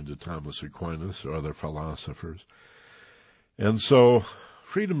 according to Thomas Aquinas or other philosophers. And so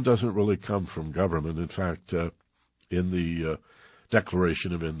freedom doesn't really come from government. In fact, in the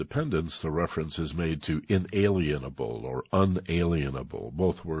Declaration of Independence, the reference is made to inalienable or unalienable.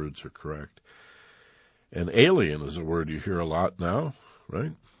 Both words are correct. And alien is a word you hear a lot now, right?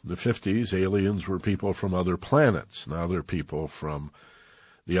 In the 50s, aliens were people from other planets. Now they're people from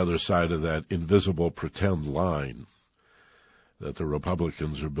the other side of that invisible pretend line that the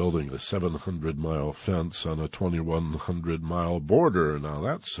Republicans are building a 700-mile fence on a 2,100-mile border. Now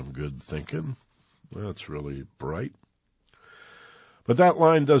that's some good thinking. That's really bright. But that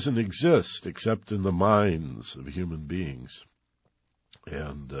line doesn't exist except in the minds of human beings.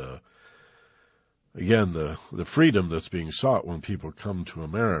 And again, the freedom that's being sought when people come to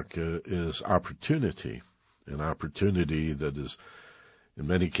America is opportunity, an opportunity that is in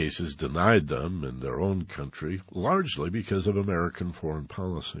many cases denied them in their own country, largely because of American foreign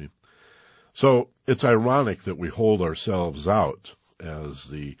policy. So it's ironic that we hold ourselves out as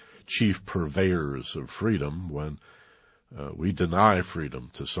the chief purveyors of freedom when we deny freedom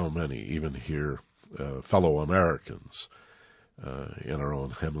to so many, even here, fellow Americans in our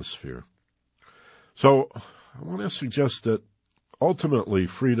own hemisphere. So I want to suggest that ultimately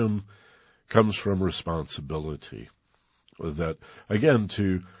freedom comes from responsibility. That, again,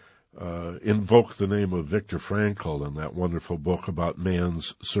 to invoke the name of Viktor Frankl in that wonderful book about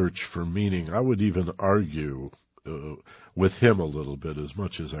man's search for meaning, I would even argue with him a little bit, as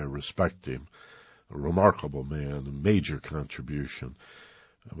much as I respect him. A remarkable man, a major contribution.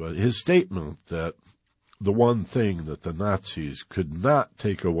 But his statement that the one thing that the Nazis could not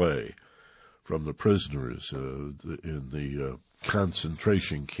take away from the prisoners in the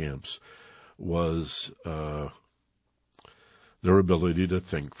concentration camps was their ability to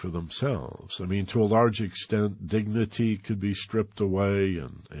think for themselves. I mean, to a large extent, dignity could be stripped away,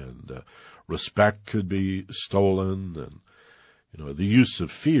 and respect could be stolen, and the use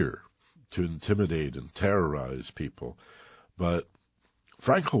of fear to intimidate and terrorize people. But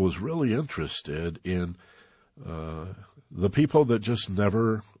Frankl was really interested in the people that just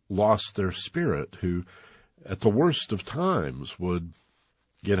never lost their spirit, who at the worst of times would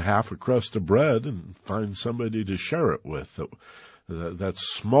get half a crust of bread and find somebody to share it with. That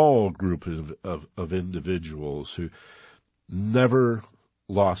small group of individuals who never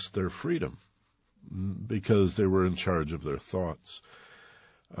lost their freedom because they were in charge of their thoughts.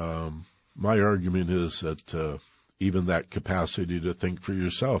 My argument is that even that capacity to think for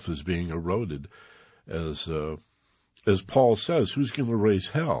yourself is being eroded. As Paul says, who's going to raise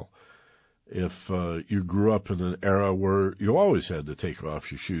hell? If you grew up in an era where you always had to take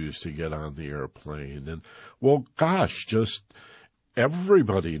off your shoes to get on the airplane. And, well, gosh, just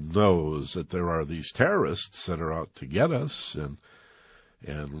everybody knows that there are these terrorists that are out to get us.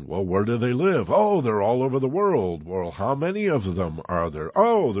 And well, where do they live? Oh, they're all over the world. Well, how many of them are there?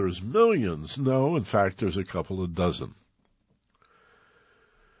 Oh, there's millions. No, in fact, there's a couple of dozen.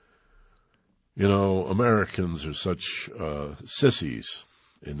 Americans are such sissies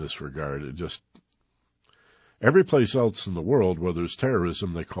in this regard. It just, every place else in the world where there's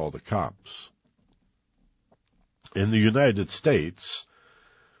terrorism, they call the cops. In the United States,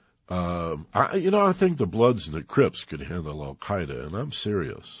 I think the Bloods and the Crips could handle Al-Qaeda, and I'm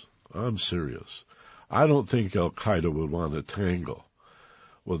serious. I don't think Al-Qaeda would want to tangle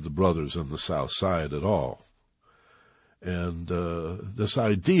with the brothers on the South Side at all. And this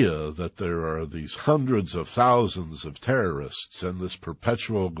idea that there are these hundreds of thousands of terrorists and this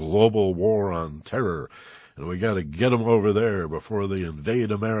perpetual global war on terror, and we got to get them over there before they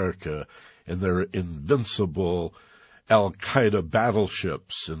invade America in their invincible Al-Qaeda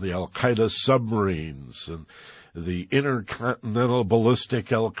battleships and the Al-Qaeda submarines and the intercontinental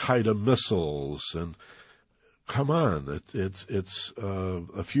ballistic Al-Qaeda missiles. And come on, it's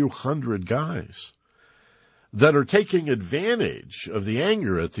a few hundred guys that are taking advantage of the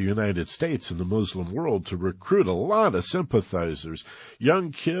anger at the United States and the Muslim world to recruit a lot of sympathizers,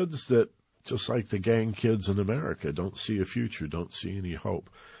 young kids that, just like the gang kids in America, don't see a future, don't see any hope.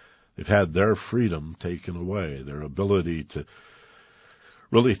 They've had their freedom taken away, their ability to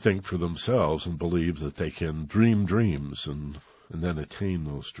really think for themselves and believe that they can dream dreams and then attain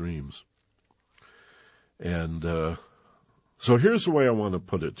those dreams. And so here's the way I want to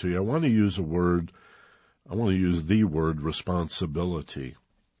put it to you. I want to use the word responsibility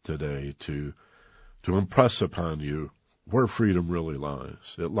today to impress upon you where freedom really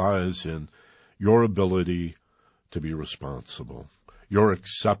lies. It lies in your ability to be responsible, your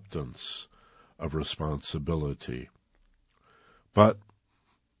acceptance of responsibility. But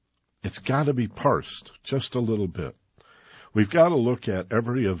it's got to be parsed just a little bit. We've got to look at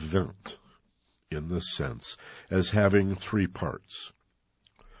every event in this sense as having three parts.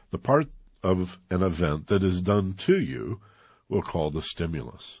 The part of an event that is done to you we'll call the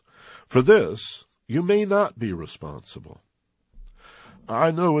stimulus. For this, you may not be responsible.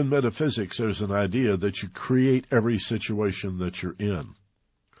 I know in metaphysics there's an idea that you create every situation that you're in.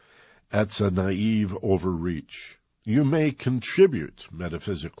 That's a naive overreach. You may contribute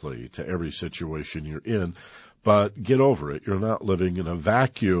metaphysically to every situation you're in, but get over it. You're not living in a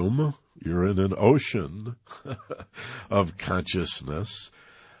vacuum. You're in an ocean of consciousness,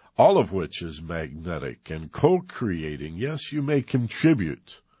 all of which is magnetic and co-creating. Yes, you may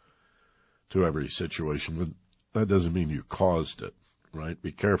contribute to every situation, but that doesn't mean you caused it, right?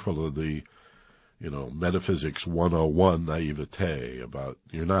 Be careful of the, metaphysics 101 naivete about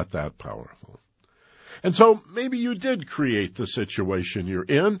you're not that powerful. And so maybe you did create the situation you're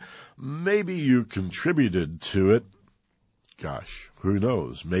in. Maybe you contributed to it. Gosh, who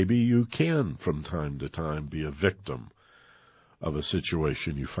knows? Maybe you can, from time to time, be a victim of a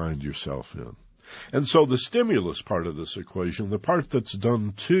situation you find yourself in. And so the stimulus part of this equation, the part that's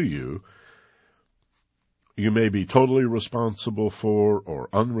done to you, you may be totally responsible for or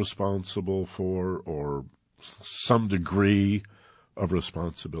unresponsible for or some degree of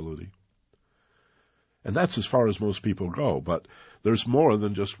responsibility. And that's as far as most people go, but there's more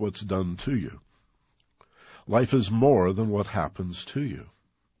than just what's done to you. Life is more than what happens to you.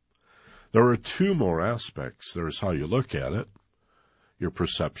 There are two more aspects. There's how you look at it, your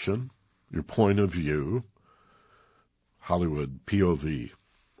perception, your point of view, Hollywood POV,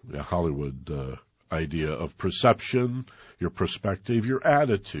 the Hollywood idea of perception, your perspective, your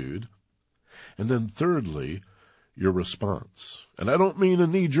attitude, and then thirdly, your response. And I don't mean a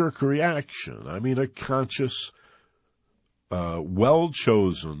knee-jerk reaction. I mean a conscious,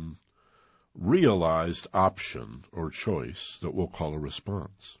 well-chosen, realized option or choice that we'll call a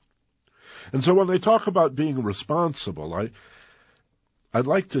response. And so when they talk about being responsible, I'd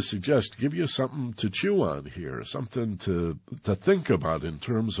like to suggest, give you something to chew on here, something to think about in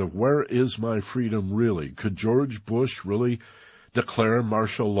terms of where is my freedom really? Could George Bush really declare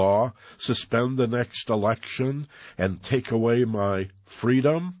martial law, suspend the next election, and take away my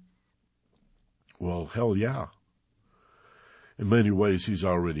freedom? Well, hell yeah. In many ways, he's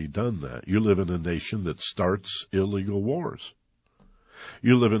already done that. You live in a nation that starts illegal wars.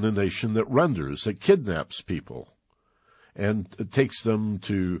 You live in a nation that renders, that kidnaps people, and it takes them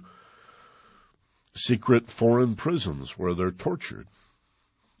to secret foreign prisons where they're tortured.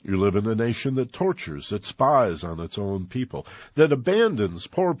 You live in a nation that tortures, that spies on its own people, that abandons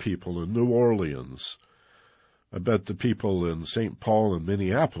poor people in New Orleans. I bet the people in St. Paul and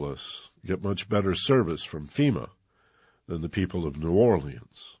Minneapolis get much better service from FEMA than the people of New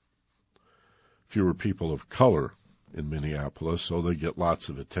Orleans. Fewer people of color in Minneapolis, so they get lots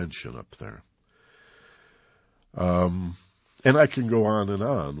of attention up there. And I can go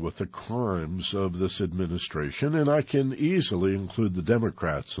on with the crimes of this administration, and I can easily include the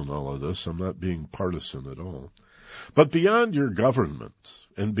Democrats in all of this. I'm not being partisan at all. But beyond your government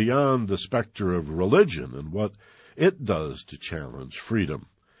and beyond the specter of religion and what it does to challenge freedom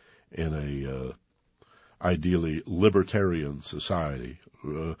in a ideally libertarian society,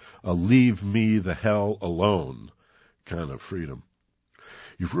 a leave me the hell alone kind of freedom,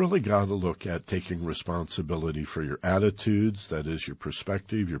 you've really got to look at taking responsibility for your attitudes, that is your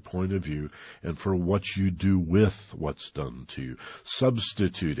perspective, your point of view, and for what you do with what's done to you.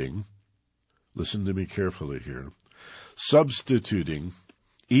 Substituting, listen to me carefully here, substituting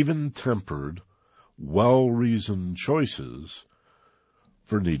even-tempered, well-reasoned choices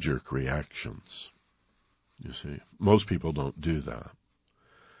for knee-jerk reactions. You see, most people don't do that.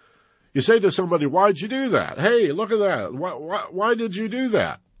 You say to somebody, why'd you do that? Hey, look at that. Why did you do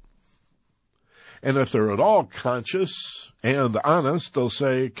that? And if they're at all conscious and honest, they'll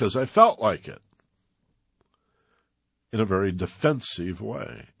say, 'cause I felt like it, in a very defensive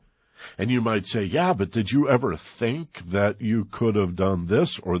way. And you might say, yeah, but did you ever think that you could have done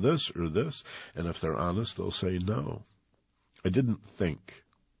this or this or this? And if they're honest, they'll say, no, I didn't think.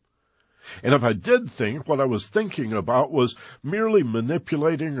 And if I did think, what I was thinking about was merely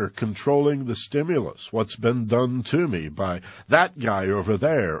manipulating or controlling the stimulus, what's been done to me by that guy over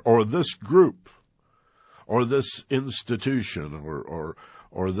there, or this group, or this institution,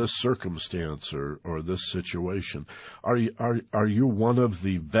 or this circumstance, or this situation. Are you one of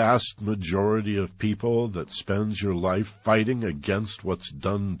the vast majority of people that spends your life fighting against what's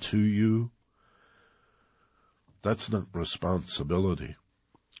done to you? That's not responsibility.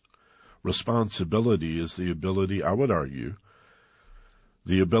 Responsibility is the ability, I would argue,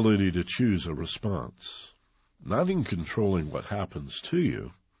 the ability to choose a response, not in controlling what happens to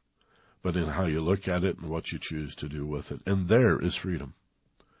you, but in how you look at it and what you choose to do with it. And there is freedom.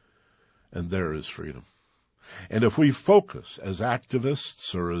 And there is freedom. And if we focus as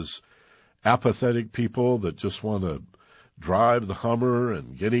activists or as apathetic people that just want to drive the Hummer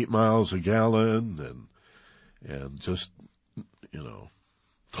and get 8 miles a gallon and just,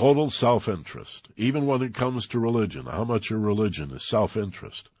 total self-interest, even when it comes to religion. How much of religion is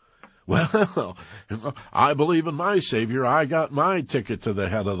self-interest? Well, I believe in my Savior. I got my ticket to the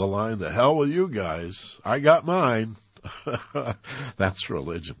head of the line. The hell with you guys. I got mine. That's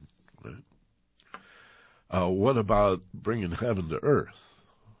religion. Right? What about bringing heaven to earth?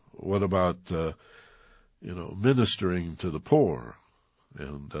 What about, ministering to the poor?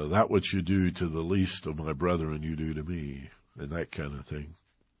 And that which you do to the least of my brethren you do to me, and that kind of thing.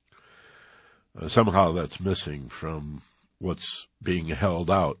 Somehow that's missing from what's being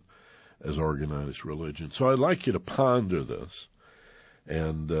held out as organized religion. So I'd like you to ponder this.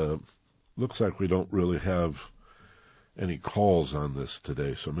 And looks like we don't really have any calls on this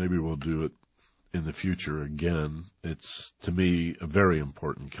today, so maybe we'll do it in the future again. It's, to me, a very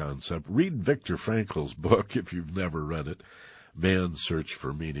important concept. Read Viktor Frankl's book if you've never read it, Man's Search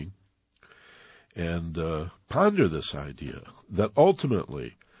for Meaning, and ponder this idea that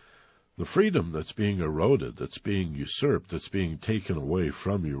ultimately the freedom that's being eroded, that's being usurped, that's being taken away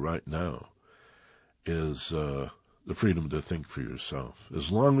from you right now is the freedom to think for yourself.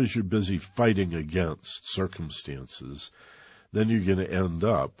 As long as you're busy fighting against circumstances, then you're going to end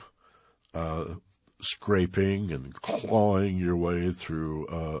up scraping and clawing your way through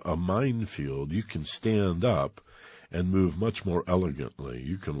a minefield. You can stand up and move much more elegantly.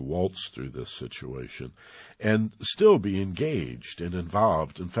 You can waltz through this situation and still be engaged and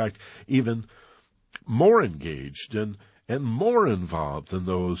involved. In fact, even more engaged and more involved than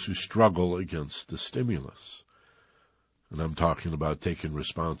those who struggle against the stimulus. And I'm talking about taking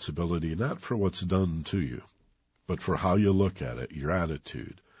responsibility not for what's done to you, but for how you look at it, your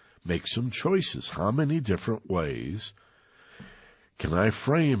attitude. Make some choices. How many different ways can I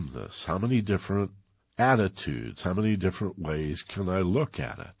frame this? How many different attitudes, how many different ways can I look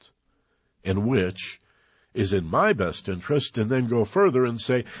at it? And which is in my best interest, and then go further and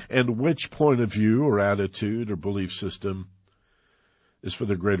say, and which point of view or attitude or belief system is for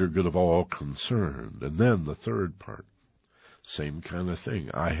the greater good of all concerned? And then the third part, same kind of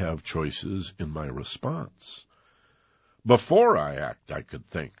thing. I have choices in my response. Before I act, I could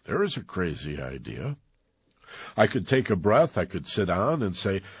think, there is a crazy idea. I could take a breath, I could sit down and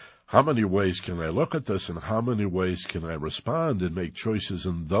say, how many ways can I look at this, and how many ways can I respond and make choices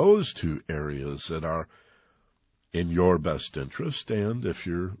in those two areas that are in your best interest, and if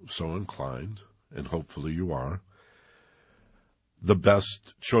you're so inclined, and hopefully you are, the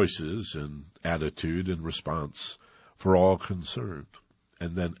best choices in attitude and response for all concerned.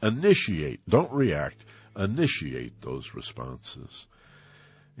 And then initiate, don't react, initiate those responses.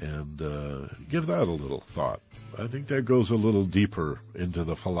 And give that a little thought. I think that goes a little deeper into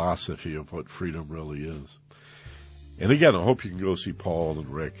the philosophy of what freedom really is. And again, I hope you can go see Paul and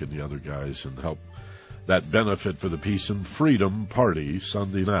Rick and the other guys and help that Benefit for the Peace and Freedom Party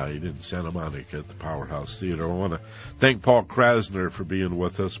Sunday night in Santa Monica at the Powerhouse Theater. I want to thank Paul Krassner for being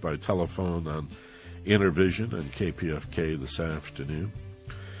with us by telephone on Intervision and KPFK this afternoon.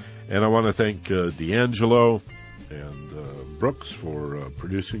 And I want to thank D'Angelo and Brooks for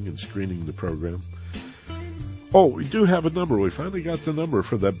producing and screening the program. Oh, we do have a number. We finally got the number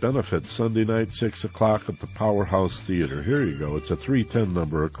for that benefit Sunday night, 6 o'clock at the Powerhouse Theater. Here you go. It's a 310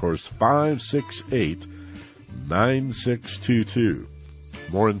 number, of course, 568-9622.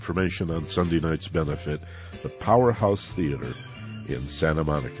 More information on Sunday night's benefit, the Powerhouse Theater in Santa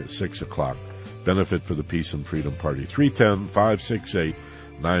Monica, 6 o'clock. Benefit for the Peace and Freedom Party,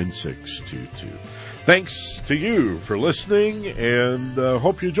 310-568-9622. Thanks to you for listening, and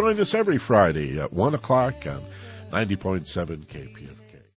hope you join us every Friday at 1 o'clock on 90.7 KPFK.